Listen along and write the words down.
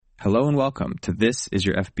Hello and welcome to This Is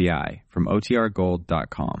Your FBI from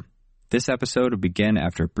OTRGold.com. This episode will begin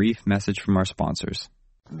after a brief message from our sponsors.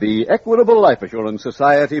 The Equitable Life Assurance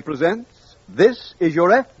Society presents This Is Your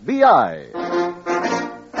FBI.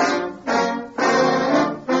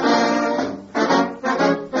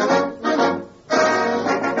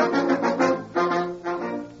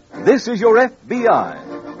 This is Your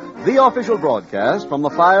FBI, the official broadcast from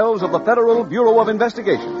the files of the Federal Bureau of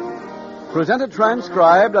Investigation. Presented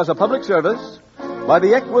transcribed as a public service by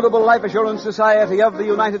the Equitable Life Assurance Society of the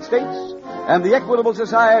United States and the Equitable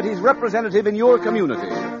Society's representative in your community.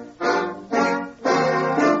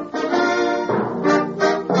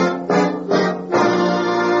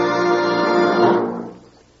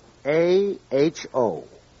 A-H-O.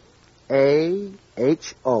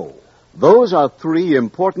 A-H-O. Those are three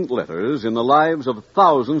important letters in the lives of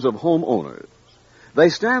thousands of homeowners. They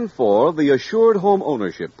stand for the Assured Home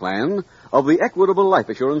Ownership Plan of the Equitable Life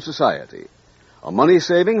Assurance Society, a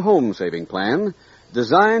money-saving, home-saving plan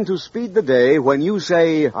designed to speed the day when you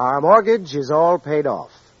say, "Our mortgage is all paid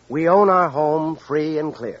off. We own our home free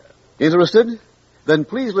and clear." Interested? Then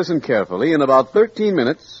please listen carefully in about 13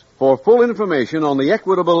 minutes for full information on the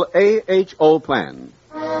Equitable AHO plan.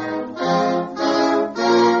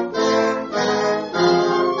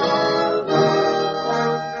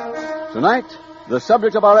 Tonight, the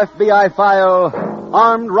subject of our FBI file,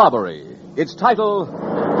 Armed Robbery. Its title,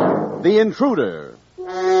 The Intruder.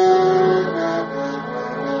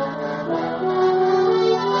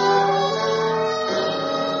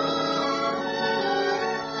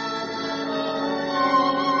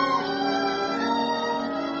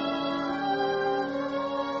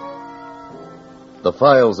 The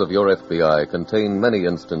files of your FBI contain many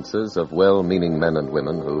instances of well-meaning men and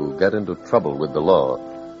women who get into trouble with the law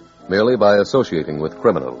merely by associating with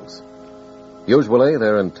criminals. Usually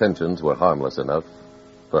their intentions were harmless enough,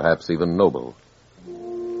 perhaps even noble.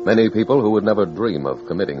 Many people who would never dream of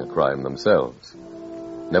committing a crime themselves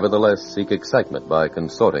nevertheless seek excitement by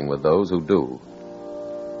consorting with those who do.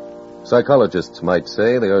 Psychologists might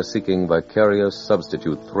say they are seeking vicarious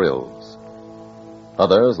substitute thrills.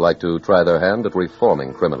 Others like to try their hand at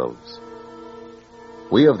reforming criminals.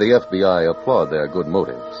 We of the FBI applaud their good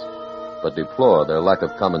motives, but deplore their lack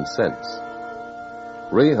of common sense.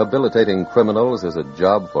 Rehabilitating criminals is a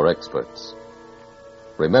job for experts.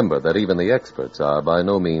 Remember that even the experts are by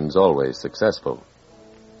no means always successful.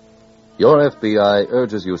 Your FBI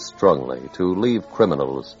urges you strongly to leave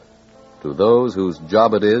criminals to those whose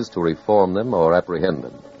job it is to reform them or apprehend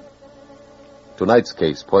them. Tonight's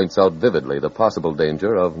case points out vividly the possible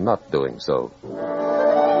danger of not doing so.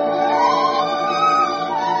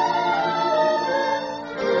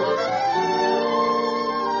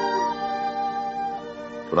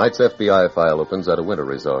 Tonight's FBI file opens at a winter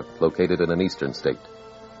resort located in an eastern state.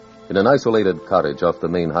 In an isolated cottage off the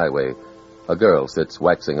main highway, a girl sits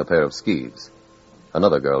waxing a pair of skis.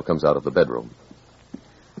 Another girl comes out of the bedroom.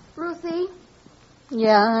 Ruthie,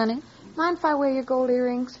 Yeah, honey? mind if I wear your gold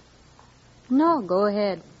earrings? No, go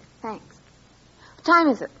ahead. Thanks. What time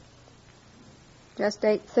is it? Just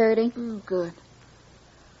 8:30. Good.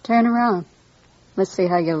 Turn around. Let's see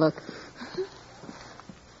how you look.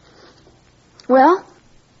 Well?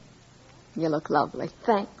 You look lovely.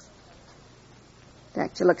 Thanks. In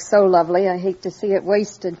fact, you look so lovely, I hate to see it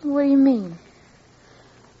wasted. What do you mean?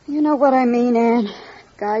 You know what I mean, Ann.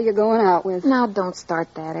 Guy you're going out with. Now, don't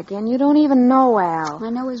start that again. You don't even know Al. I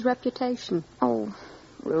know his reputation. Oh,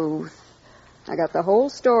 Ruth. I got the whole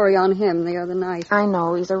story on him the other night. I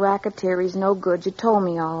know. He's a racketeer. He's no good. You told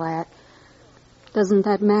me all that. Doesn't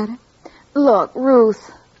that matter? Look, Ruth,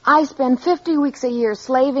 I spend 50 weeks a year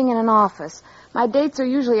slaving in an office. My dates are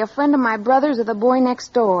usually a friend of my brother's or the boy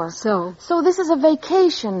next door. So this is a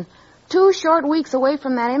vacation. 2 short weeks away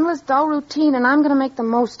from that endless, dull routine, and I'm going to make the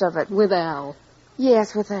most of it. with Al.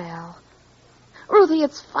 Yes, with Al. Ruthie,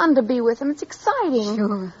 it's fun to be with him. It's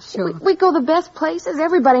exciting. Sure. We go the best places.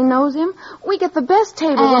 Everybody knows him. We get the best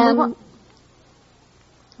table. And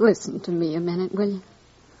listen to me a minute, will you?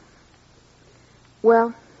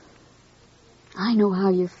 Well? I know how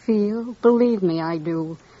you feel. Believe me, I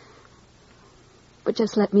do. But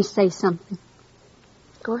just let me say something.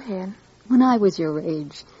 Go ahead. When I was your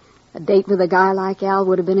age, a date with a guy like Al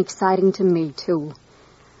would have been exciting to me, too.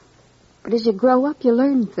 But as you grow up, you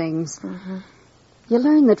learn things. Mm-hmm. You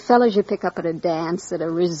learn that fellas you pick up at a dance, at a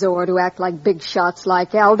resort, who act like big shots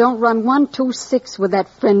like Al don't run 1-2-6 with that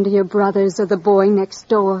friend of your brother's or the boy next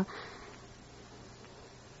door.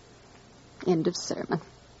 End of sermon.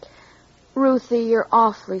 Ruthie, you're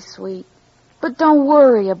awfully sweet. But don't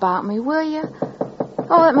worry about me, will you?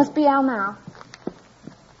 Oh, that must be Al now.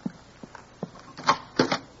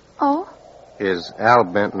 Oh? Is Al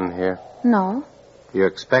Benton here? No. You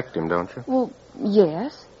expect him, don't you? Well,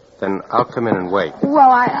 yes. Then I'll come in and wait.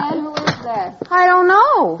 Well, And who is that? I don't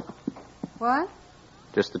know. What?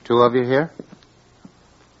 Just the two of you here?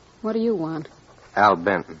 What do you want? Al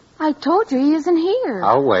Benton. I told you he isn't here.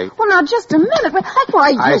 I'll wait. Well, now, just a minute. Why,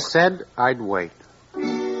 you... I said I'd wait.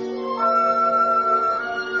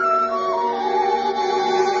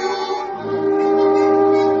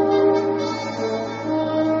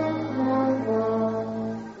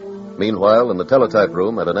 Meanwhile, in the teletype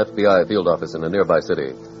room at an FBI field office in a nearby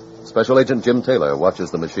city, Special Agent Jim Taylor watches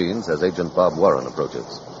the machines as Agent Bob Warren approaches.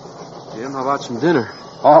 Jim, how about some dinner?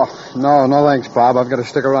 Oh, no thanks, Bob. I've got to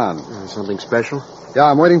stick around. Something special? Yeah,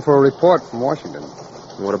 I'm waiting for a report from Washington.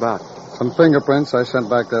 What about? Some fingerprints I sent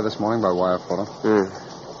back there this morning by wire photo.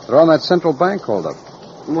 Hmm. They're on that central bank holdup.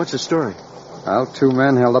 What's the story? Well, two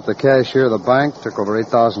men held up the cashier of the bank, took over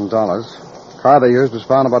 $8,000. Car they used was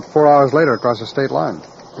found about 4 hours later across the state line.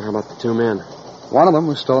 How about the two men? One of them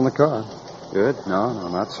was still in the car. Good. No,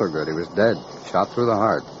 not so good. He was dead, shot through the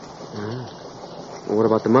heart. Well, what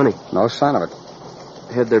about the money? No sign of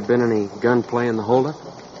it. Had there been any gunplay in the holdup?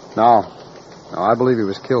 No, I believe he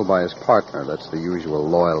was killed by his partner. That's the usual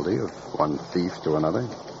loyalty of one thief to another.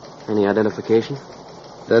 Any identification?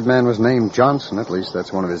 Dead man was named Johnson, at least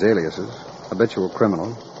that's one of his aliases. Habitual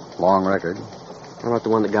criminal, long record. How about the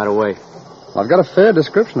one that got away? I've got a fair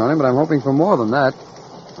description on him, but I'm hoping for more than that.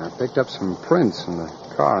 I picked up some prints in the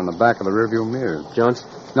car in the back of the rearview mirror. Johnson?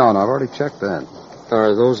 No, I've already checked that.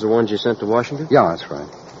 Are those the ones you sent to Washington? Yeah, that's right.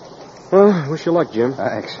 Well, wish you luck, Jim.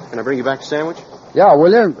 Thanks. Can I bring you back a sandwich? Yeah,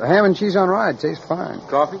 will you? Ham and cheese on rye. Tastes fine.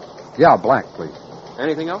 Coffee? Yeah, black, please.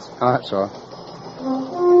 Anything else? Oh, that's all.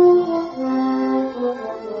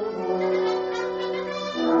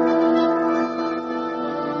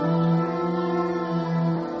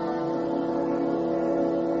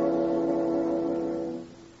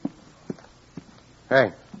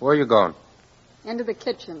 Hey, where are you going? Into the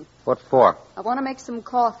kitchen. What for? I want to make some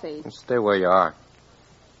coffee. Stay where you are.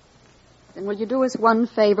 Then will you do us one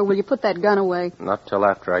favor? Will you put that gun away? Not till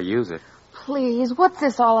after I use it. Please, what's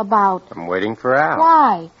this all about? I'm waiting for Al.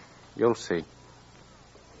 Why? You'll see.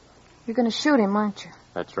 You're going to shoot him, aren't you?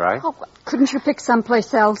 That's right. Oh, couldn't you pick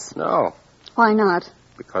someplace else? No, Why not?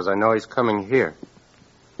 because I know he's coming here.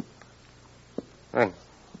 Hey,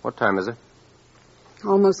 what time is it?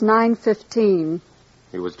 Almost 9:15.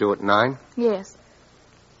 He was due at 9? Yes.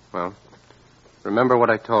 Well, remember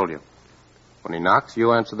what I told you. When he knocks,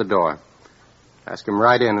 you answer the door. Ask him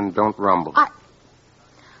right in and don't rumble.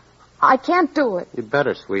 I can't do it. You'd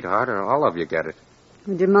better, sweetheart, or all of you get it.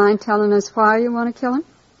 Would you mind telling us why you want to kill him?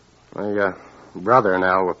 My brother and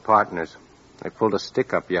Al were partners. They pulled a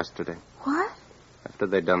stick up yesterday. What? After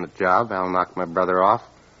they'd done the job, Al knocked my brother off,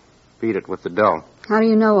 beat it with the dough. How do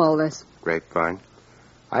you know all this? Grapevine.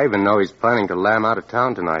 I even know he's planning to lamb out of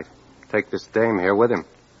town tonight. Take this dame here with him.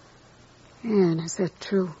 Anne, is that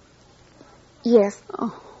true? Yes.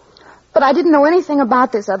 Oh. But I didn't know anything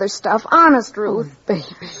about this other stuff. Honest, Ruth. Oh, baby.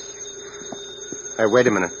 Hey, wait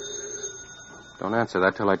a minute. Don't answer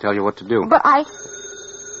that till I tell you what to do. But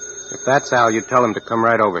If that's Al, you tell him to come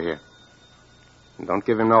right over here. And don't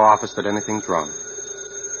give him no office that anything's wrong.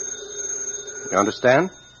 You understand?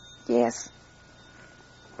 Yes.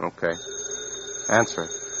 Okay. Answer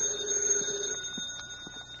it.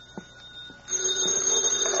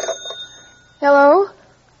 Hello?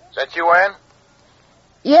 Is that you, Ann?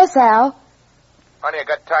 Yes, Al. Honey, I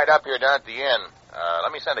got tied up here down at the inn.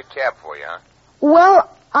 Let me send a cab for you, huh? Well,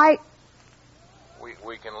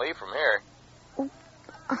 We can leave from here.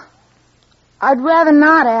 I'd rather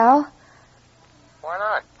not, Al. Why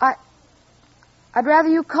not? I'd rather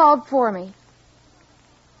you called for me.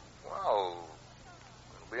 Well,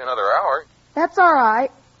 it'll be another hour. That's all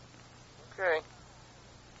right. Okay.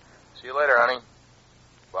 See you later, honey.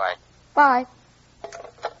 Bye. Bye.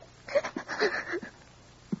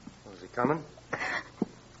 Is he coming?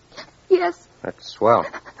 Yes. That's swell.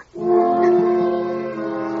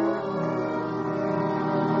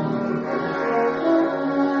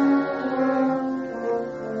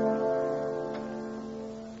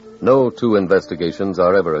 No two investigations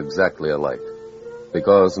are ever exactly alike,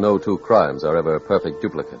 because no two crimes are ever perfect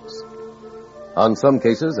duplicates. On some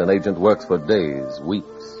cases, an agent works for days,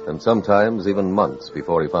 weeks, and sometimes even months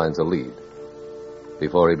before he finds a lead,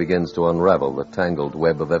 before he begins to unravel the tangled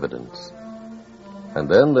web of evidence. And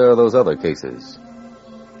then there are those other cases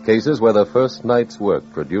where the first night's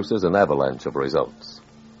work produces an avalanche of results.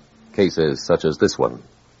 Cases such as this one.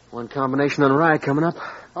 One combination on rye coming up.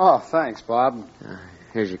 Oh, thanks, Bob.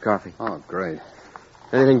 Here's your coffee. Oh, great.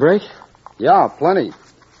 Anything break? Yeah, plenty.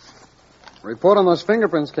 Report on those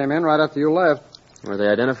fingerprints came in right after you left. Were they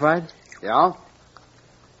identified? Yeah?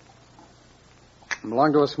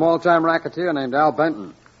 Belonged to a small-time racketeer named Al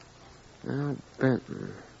Benton. Al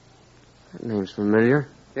Benton. That name's familiar.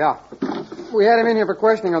 Yeah. We had him in here for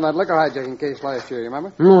questioning on that liquor hijacking case last year, you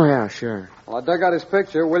remember? Oh, yeah, sure. Well, I dug out his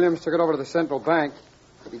picture. Williams took it over to the central bank.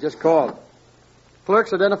 He just called.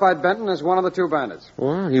 Clerks identified Benton as one of the two bandits.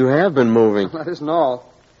 Well, you have been moving. That isn't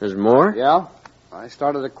all. There's more? Yeah? I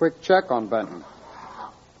started a quick check on Benton.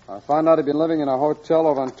 I found out he'd been living in a hotel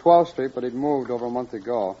over on 12th Street, but he'd moved over a month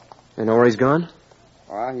ago. You know where he's gone?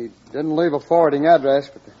 Well, he didn't leave a forwarding address,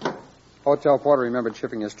 but the hotel porter remembered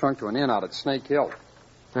shipping his trunk to an inn out at Snake Hill.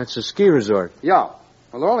 That's a ski resort. Yeah.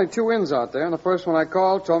 Well, there are only two inns out there, and the first one I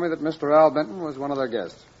called told me that Mr. Al Benton was one of their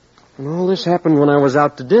guests. And all this happened when I was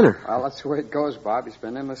out to dinner. Well, that's the way it goes, Bob. You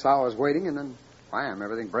spend endless hours waiting, and then, wham,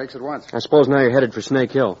 everything breaks at once. I suppose now you're headed for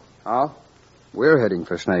Snake Hill. Oh? We're heading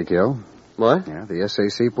for Snake Hill. What? Yeah, the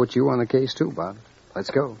SAC put you on the case, too, Bob. Let's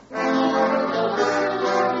go.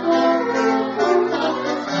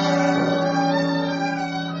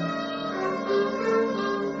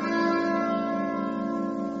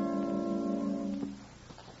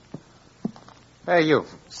 Hey, you.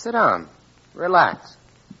 Sit down. Relax.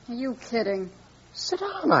 Are you kidding? Sit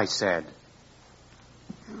down, I said.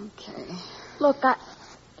 Okay. Look,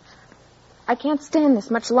 I can't stand this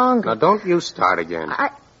much longer. Now, don't you start again.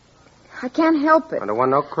 I can't help it. I don't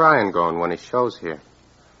want no crying going when he shows here.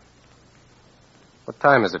 What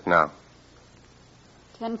time is it now?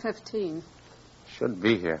 10:15. Should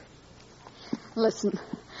be here. Listen,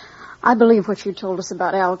 I believe what you told us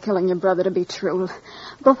about Al killing your brother to be true.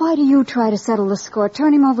 But why do you try to settle the score?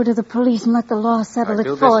 Turn him over to the police and let the law settle it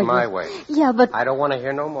do for this you. my way. Yeah, but... I don't want to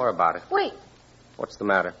hear no more about it. Wait, What's the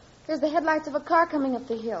matter? there's the headlights of a car coming up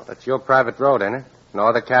the hill. That's your private road, ain't it? No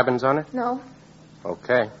other cabins on it? No.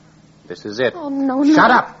 Okay. This is it. Oh, no.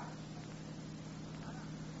 Shut up!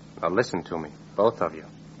 Now listen to me, both of you.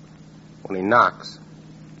 When he knocks,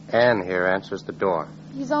 Ann here answers the door.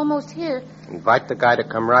 He's almost here. Invite the guy to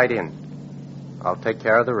come right in. I'll take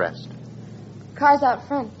care of the rest. Car's out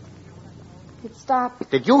front. It stopped.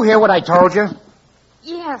 Did you hear what I told you?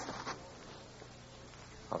 Yes.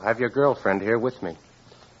 I'll have your girlfriend here with me.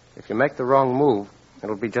 If you make the wrong move,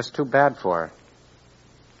 it'll be just too bad for her.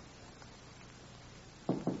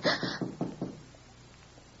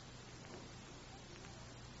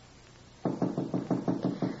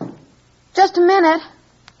 Just a minute.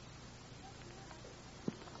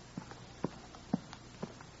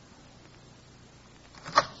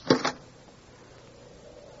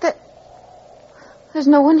 There's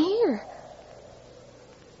no one here.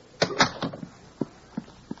 Well,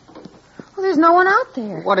 there's no one out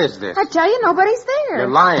there. What is this? I tell you, nobody's there. You're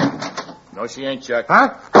lying. No, she ain't, Chuck.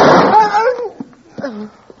 Huh?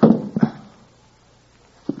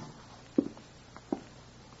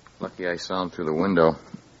 Lucky I saw him through the window.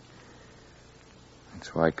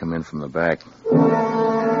 That's why I come in from the back.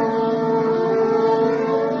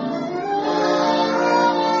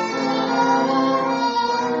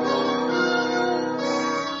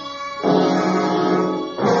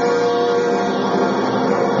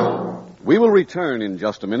 We will return in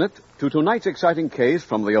just a minute to tonight's exciting case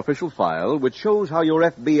from the official file, which shows how your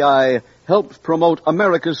FBI helps promote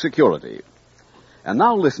America's security. And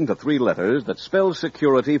now listen to three letters that spell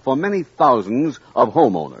security for many thousands of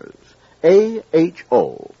homeowners.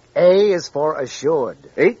 A-H-O. A is for assured.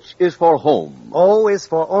 H is for home. O is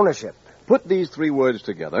for ownership. Put these three words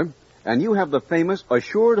together, and you have the famous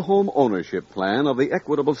Assured Home Ownership Plan of the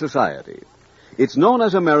Equitable Society. It's known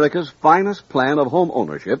as America's finest plan of home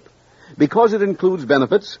ownership because it includes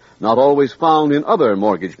benefits not always found in other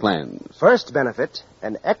mortgage plans. First benefit,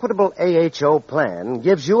 an Equitable AHO plan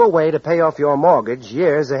gives you a way to pay off your mortgage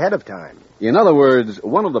years ahead of time. In other words,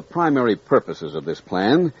 one of the primary purposes of this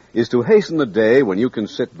plan is to hasten the day when you can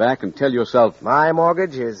sit back and tell yourself, My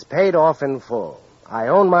mortgage is paid off in full. I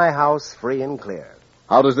own my house free and clear.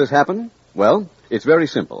 how does this happen? Well, it's very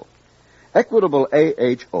simple. Equitable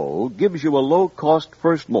AHO gives you a low-cost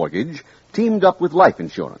first mortgage teamed up with life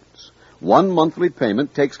insurance. One monthly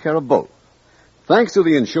payment takes care of both. Thanks to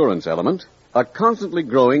the insurance element, a constantly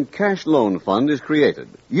growing cash loan fund is created.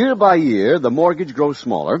 Year by year, the mortgage grows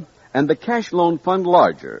smaller and the cash loan fund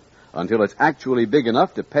larger until it's actually big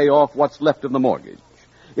enough to pay off what's left of the mortgage.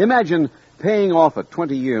 Imagine paying off a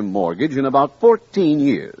 20-year mortgage in about 14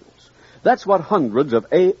 years. That's what hundreds of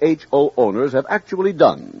AHO owners have actually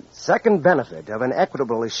done. Second benefit of an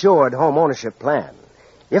Equitable Assured Home Ownership plan.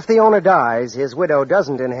 If the owner dies, his widow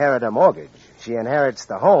doesn't inherit a mortgage. She inherits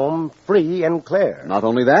the home free and clear. Not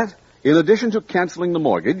only that, in addition to canceling the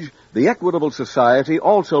mortgage, the Equitable Society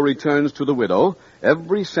also returns to the widow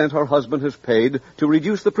every cent her husband has paid to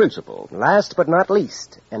reduce the principal. Last but not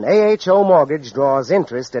least, an AHO mortgage draws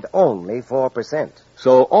interest at only 4%.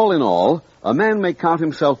 So, all in all, a man may count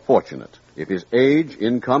himself fortunate if his age,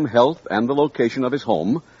 income, health, and the location of his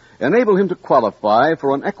home enable him to qualify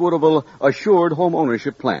for an Equitable Assured Home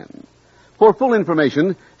Ownership Plan. For full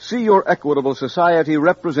information, see your Equitable Society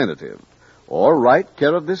representative, or write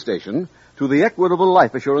care of this station to the Equitable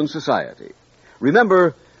Life Assurance Society.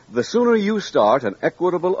 Remember, the sooner you start an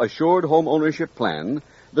Equitable Assured Home Ownership Plan,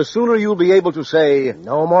 the sooner you'll be able to say,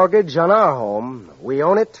 "No mortgage on our home. We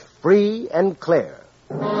own it free and clear."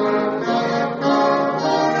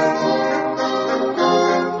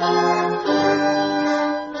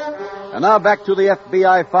 And now back to the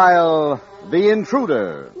FBI file, The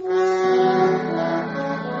Intruder.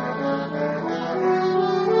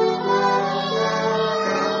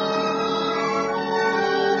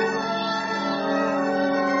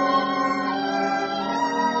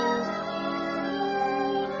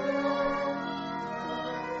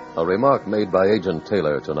 A remark made by Agent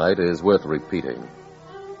Taylor tonight is worth repeating.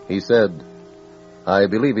 He said, "I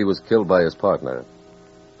believe he was killed by his partner."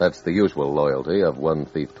 That's the usual loyalty of one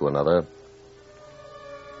thief to another.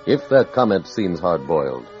 If that comment seems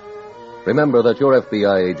hard-boiled, remember that your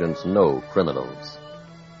FBI agents know criminals.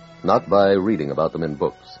 Not by reading about them in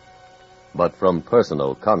books, but from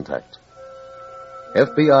personal contact.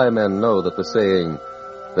 FBI men know that the saying,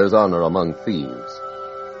 "there's honor among thieves,"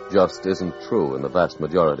 just isn't true in the vast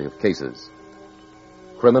majority of cases.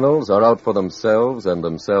 Criminals are out for themselves and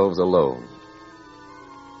themselves alone.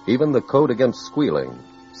 Even the code against squealing,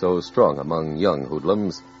 so strong among young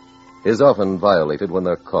hoodlums, is often violated when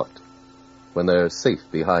they're caught, when they're safe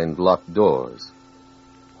behind locked doors,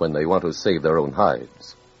 when they want to save their own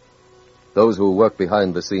hides. Those who work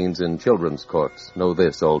behind the scenes in children's courts know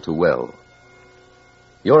this all too well.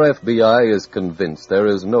 Your FBI is convinced there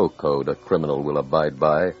is no code a criminal will abide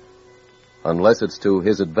by, unless it's to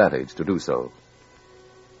his advantage to do so.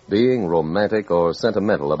 Being romantic or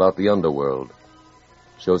sentimental about the underworld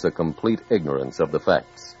shows a complete ignorance of the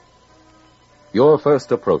facts. Your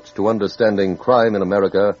first approach to understanding crime in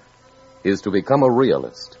America is to become a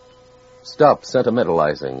realist. Stop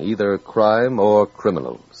sentimentalizing either crime or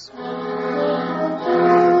criminals.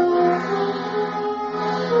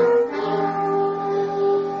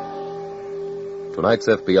 Tonight's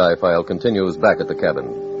FBI file continues back at the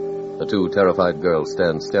cabin. The two terrified girls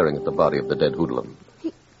stand staring at the body of the dead hoodlum.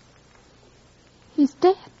 He's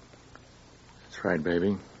dead. That's right,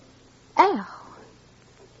 baby. Al.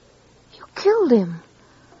 You killed him.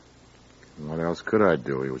 What else could I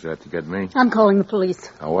do? He was out to get me. I'm calling the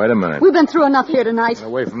police. Now, wait a minute. We've been through enough here tonight. Get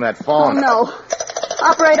away from that phone. Oh, no.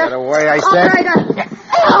 Operator. Get away, I said. Operator.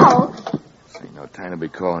 Al! This ain't no time to be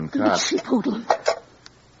calling cops. Sheep hoodlum.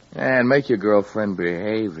 And make your girlfriend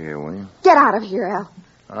behave here, will you? Get out of here, Al.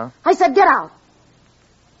 Huh? I said get out.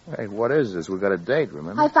 Hey, what is this? We got a date,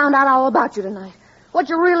 remember? I found out all about you tonight. What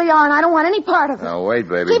you really are, and I don't want any part of it. Now, wait,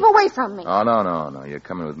 baby. Keep away from me. Oh, no. You're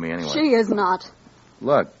coming with me anyway. She is not.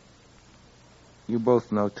 Look, you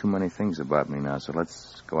both know too many things about me now, so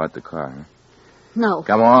let's go out the car, huh? No.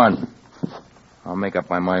 Come on. I'll make up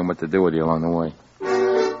my mind what to do with you along the way.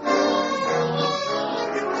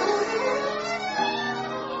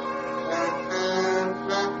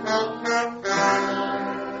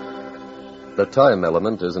 The time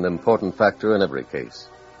element is an important factor in every case,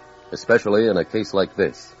 especially in a case like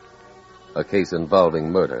this, a case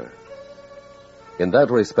involving murder. In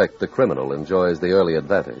that respect, the criminal enjoys the early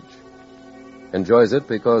advantage. Enjoys it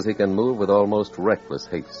because he can move with almost reckless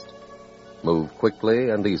haste, move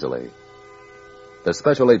quickly and easily. The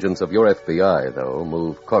special agents of your FBI, though,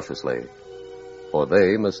 move cautiously, for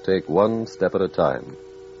they must take one step at a time,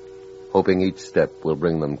 hoping each step will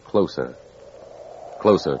bring them closer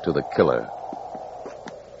to the killer.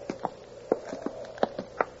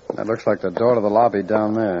 That looks like the door to the lobby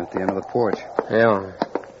down there at the end of the porch. Yeah.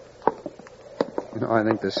 You know, I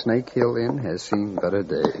think the Snake Hill Inn has seen better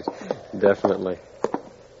days. Definitely.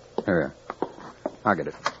 Here. I'll get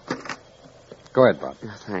it. Go ahead, Bob.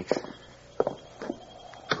 Thanks.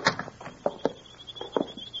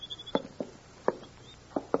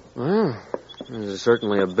 Well, this is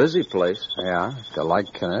certainly a busy place. Yeah, if you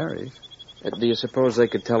like canaries. Do you suppose they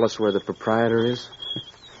could tell us where the proprietor is?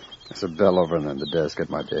 There's a bell over in the desk. It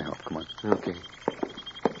might be a help. Come on. Okay.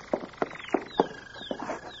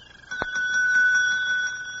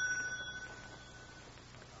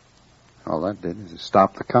 All that did is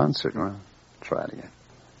stop the concert. Well, try it again.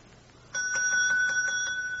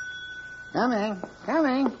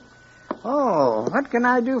 Coming. Oh, what can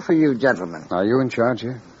I do for you, gentlemen? Are you in charge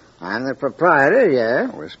here? I'm the proprietor,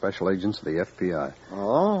 yeah. We're special agents of the FBI.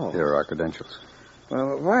 Oh. Here are our credentials.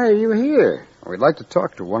 Well, why are you here? We'd like to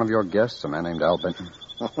talk to one of your guests, a man named Al Benton.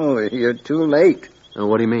 Oh, you're too late.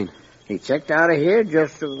 What do you mean? He checked out of here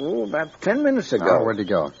just about 10 minutes ago. Oh, where'd he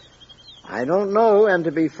go? I don't know, and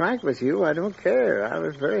to be frank with you, I don't care. I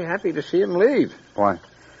was very happy to see him leave. Why?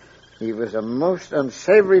 He was a most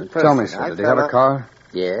unsavory person. Tell me, sir, did he have a car?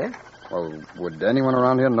 Yeah. Well, would anyone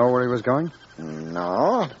around here know where he was going?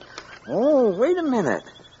 No. Oh, wait a minute.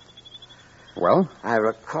 Well? I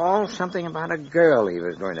recall something about a girl he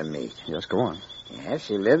was going to meet. Yes, go on. Yes,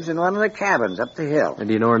 she lives in one of the cabins up the hill. And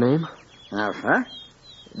do you know her name? Huh?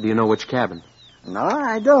 Do you know which cabin? No,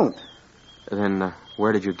 I don't. Then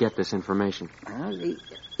where did you get this information? Well,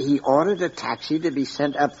 he ordered a taxi to be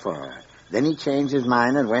sent up for her. Then he changed his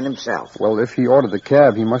mind and went himself. Well, if he ordered the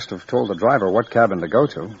cab, he must have told the driver what cabin to go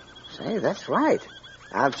to. Say, that's right.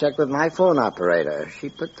 I'll check with my phone operator. She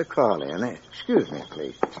put the call in. Excuse me,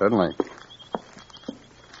 please. Certainly.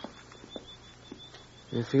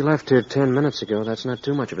 If he left here 10 minutes ago, that's not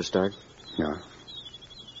too much of a start. No.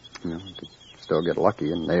 No, we could still get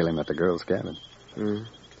lucky and nail him at the girl's cabin.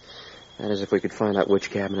 That is if we could find out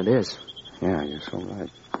which cabin it is. Yeah, you're so right.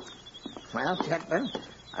 Well, Chetman,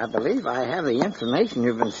 I believe I have the information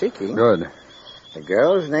you've been seeking. Good. The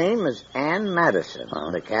girl's name is Ann Madison.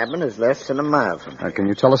 The cabin is less than a mile from here. Can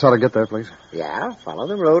you tell us how to get there, please? Yeah, follow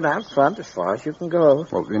the road out front as far as you can go.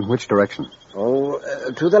 Well, in which direction?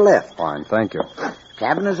 To the left. Fine, thank you.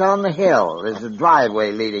 Cabin is on the hill. There's a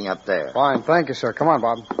driveway leading up there. Fine, thank you, sir. Come on,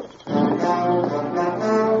 Bob.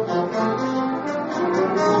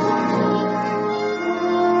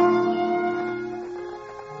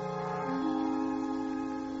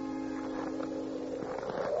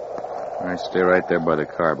 All right, stay right there by the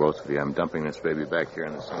car, both of you. I'm dumping this baby back here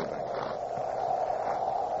in the sunbank.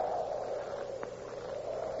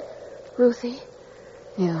 Ruthie,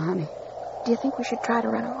 Yeah, honey. do you think we should try to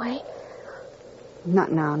run away?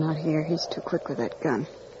 Not now, not here. He's too quick with that gun.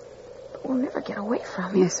 But we'll never get away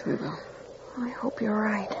from him. Yes, we will. I hope you're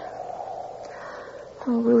right.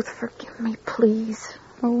 Oh, Ruth, forgive me, please.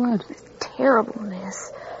 For what? This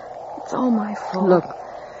terribleness. It's all my fault. Look,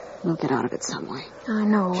 we'll get out of it some way. I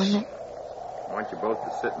know, and it... I want you both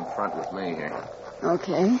to sit in front with me here.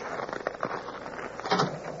 Okay.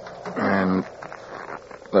 And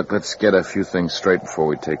look, let's get a few things straight before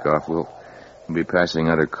we take off. We'll be passing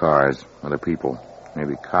other cars, other people,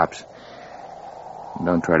 maybe cops.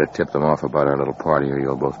 Don't try to tip them off about our little party or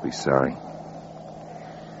you'll both be sorry.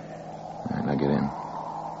 All right, now get in.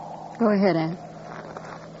 Go ahead, Ann.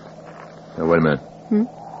 Now, wait a minute. Hmm?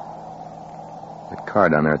 That car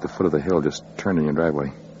down there at the foot of the hill just turned in your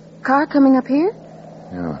driveway. Car coming up here?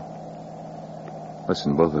 Yeah.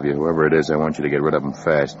 Listen, both of you, whoever it is, I want you to get rid of him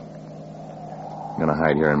fast. I'm going to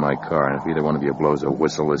hide here in my car, and if either one of you blows a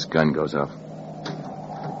whistle, this gun goes off.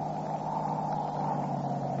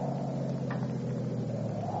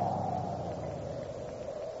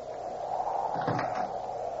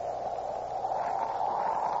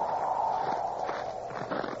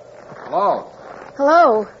 Hello.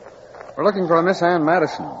 Hello. We're looking for a Miss Ann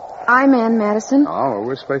Madison. I'm Ann Madison. Oh, well,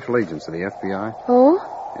 we're special agents of the FBI.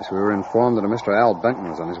 Oh? Yes, we were informed that a Mr. Al Benton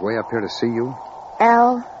was on his way up here to see you.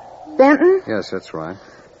 Al Benton? Yes, that's right.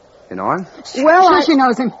 You know him? Well, she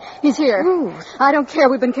knows him. He's here. Ooh. I don't care.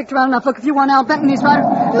 We've been kicked around enough. Look, if you want Al Benton, he's right...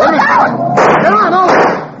 Look out! Get on,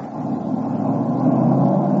 over!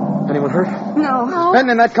 Anyone hurt? No.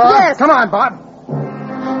 Benton in that car? Yes. Come on, Bob.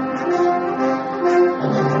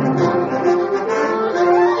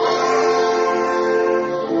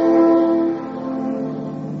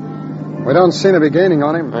 We don't seem to be gaining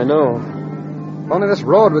on him. I know. If only this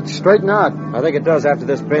road would straighten out. I think it does after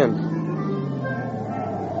this bend.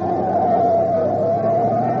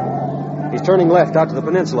 He's turning left out to the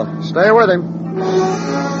peninsula. Stay with him.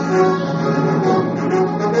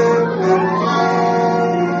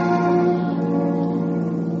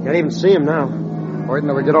 Can't even see him now. Wait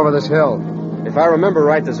until we get over this hill. If I remember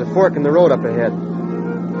right, there's a fork in the road up ahead.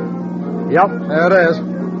 Yep, there it is.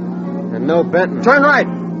 And no Benton. Turn right.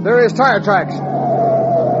 There are his tire tracks.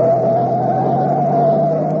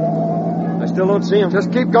 I still don't see him.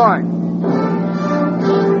 Just keep going.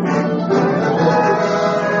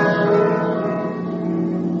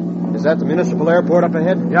 Is that the municipal airport up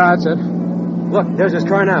ahead? Yeah, that's it. Look, there's his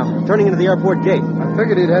car now, turning into the airport gate. I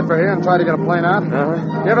figured he'd head for here and try to get a plane out.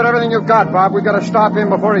 Uh-huh. Give it everything you've got, Bob. We've got to stop him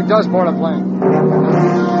before he does board a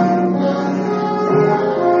plane.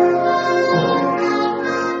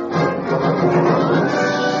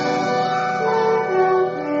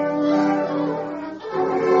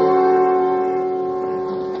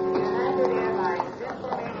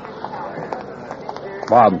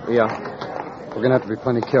 Bob. Yeah. We're going to have to be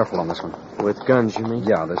plenty careful on this one. With guns, you mean?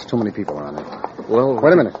 Yeah, there's too many people around here. Well...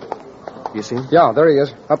 Wait a minute. You see him? Yeah, there he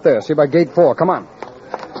is. Up there. See by gate 4. Come on.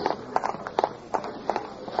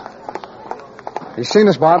 He's seen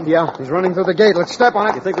us, Bob. Yeah. He's running through the gate. Let's step on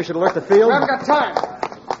it. You think we should alert the field? We haven't got time.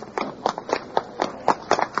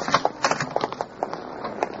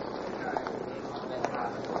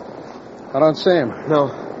 I don't see him. No.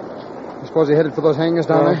 You suppose he headed for those hangars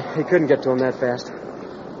down there? He couldn't get to him that fast.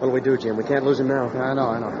 What'll we do, Jim? We can't lose him now. Yeah, I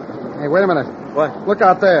know. Hey, wait a minute. What? Look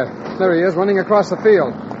out there. There he is, running across the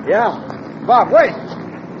field. Yeah. Bob, wait!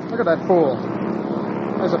 Look at that fool.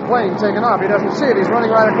 There's a plane taking off. He doesn't see it. He's running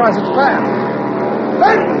right across its path.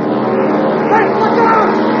 Wait! Wait! Look out!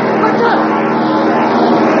 Look out!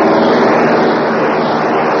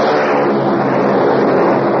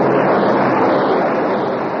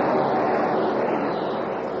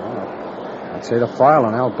 I'd say the file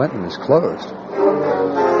on Al Benton is closed.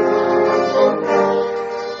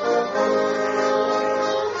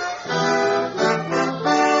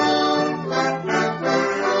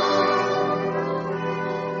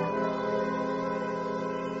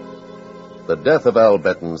 The death of Al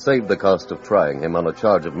Benton saved the cost of trying him on a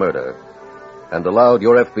charge of murder and allowed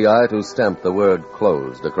your FBI to stamp the word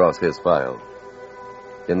closed across his file.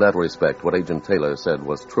 In that respect, what Agent Taylor said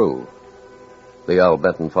was true. The Al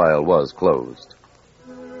Benton file was closed.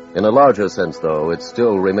 In a larger sense, though, it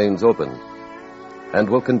still remains open and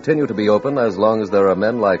will continue to be open as long as there are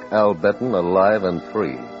men like Al Benton alive and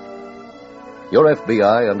free. Your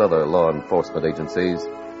FBI and other law enforcement agencies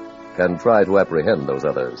can try to apprehend those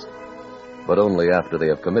others, but only after they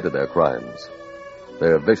have committed their crimes,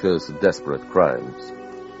 their vicious, desperate crimes.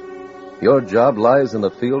 Your job lies in the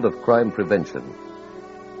field of crime prevention,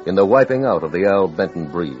 in the wiping out of the Al Benton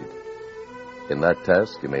breed. In that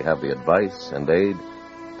task, you may have the advice and aid,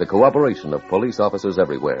 the cooperation of police officers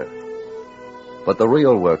everywhere. But the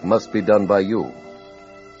real work must be done by you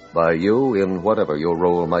in whatever your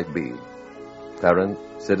role might be, parent,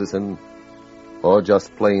 citizen, or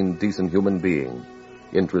just plain decent human being,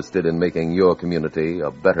 interested in making your community a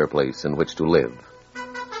better place in which to live.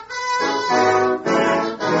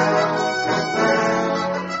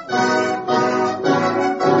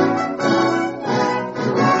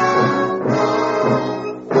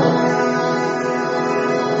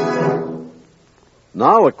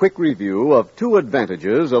 Now a quick review of 2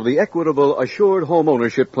 advantages of the Equitable Assured Home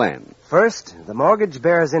Ownership Plan. First, the mortgage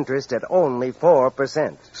bears interest at only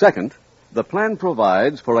 4%. Second, the plan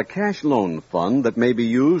provides for a cash loan fund that may be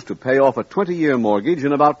used to pay off a 20-year mortgage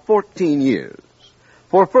in about 14 years.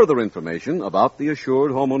 For further information about the Assured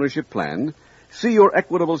Home Ownership Plan, see your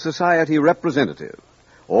Equitable Society representative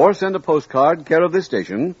or send a postcard care of this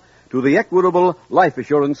station to the Equitable Life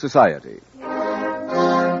Assurance Society.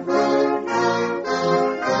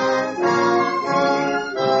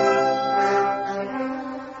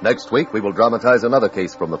 Next week, we will dramatize another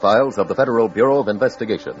case from the files of the Federal Bureau of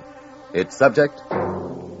Investigation. Its subject,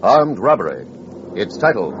 armed robbery. Its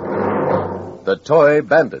title, The Toy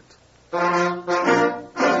Bandit.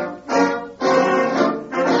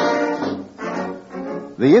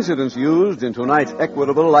 The incidents used in tonight's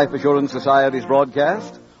Equitable Life Assurance Society's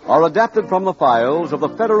broadcast are adapted from the files of the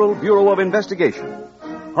Federal Bureau of Investigation.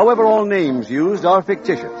 However, all names used are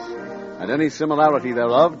fictitious, and any similarity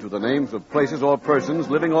thereof to the names of places or persons,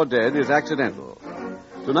 living or dead, is accidental.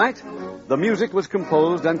 Tonight, the music was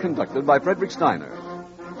composed and conducted by Frederick Steiner.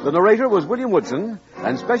 The narrator was William Woodson,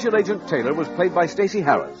 and Special Agent Taylor was played by Stacey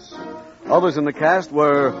Harris. Others in the cast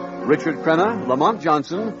were Richard Crenna, Lamont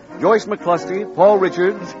Johnson, Joyce McCluskey, Paul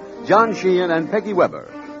Richards, John Sheehan, and Peggy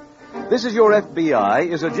Weber. This Is Your FBI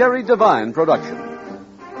is a Jerry Devine production.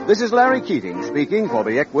 This is Larry Keating speaking for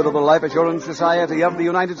the Equitable Life Assurance Society of the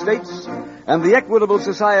United States and the Equitable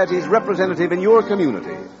Society's representative in your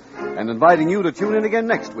community, and inviting you to tune in again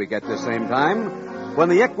next week at this same time when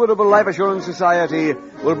the Equitable Life Assurance Society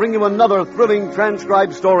will bring you another thrilling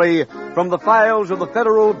transcribed story from the files of the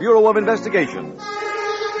Federal Bureau of Investigation.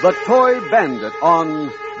 The Toy Bandit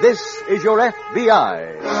on This Is Your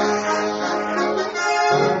FBI.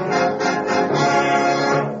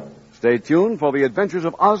 Stay tuned for the adventures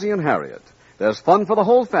of Ozzie and Harriet. There's fun for the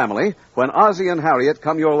whole family when Ozzie and Harriet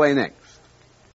come your way next.